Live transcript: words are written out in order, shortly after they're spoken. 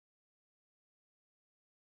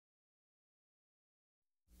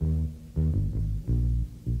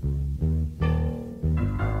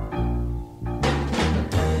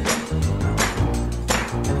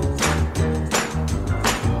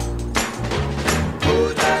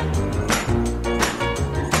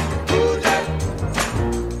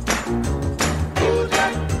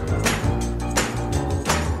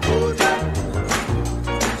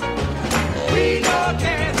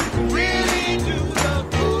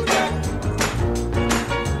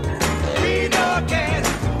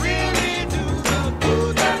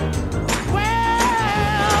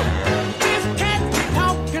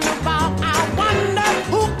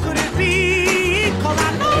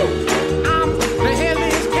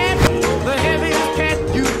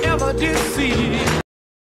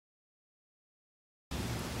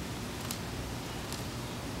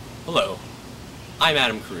I'm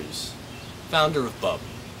Adam Cruse, founder of Bub,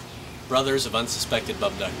 Brothers of Unsuspected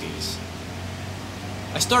Bubductees.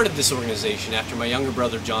 I started this organization after my younger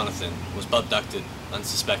brother Jonathan was bubducted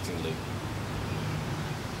unsuspectingly.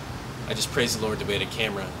 I just praise the Lord that we had a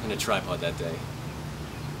camera and a tripod that day.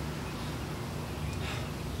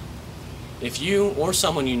 If you or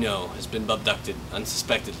someone you know has been bubducted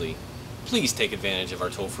unsuspectedly, please take advantage of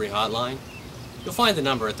our toll-free hotline. You'll find the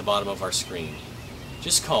number at the bottom of our screen.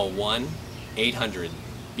 Just call 1-800-BUB-BUCT.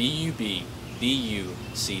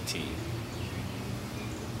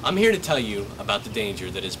 I'm here to tell you about the danger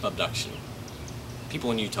that is bubduction.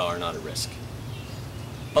 People in Utah are not at risk.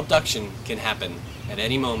 Bubduction can happen at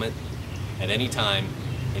any moment, at any time,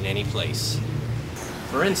 in any place.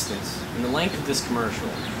 For instance, in the length of this commercial,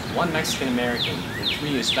 1 Mexican American and 3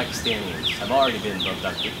 Uzbekistanians have already been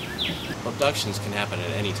bubducted. Bubductions can happen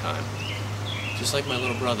at any time. Just like my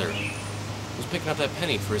little brother, who's picking up that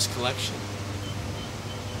penny for his collection.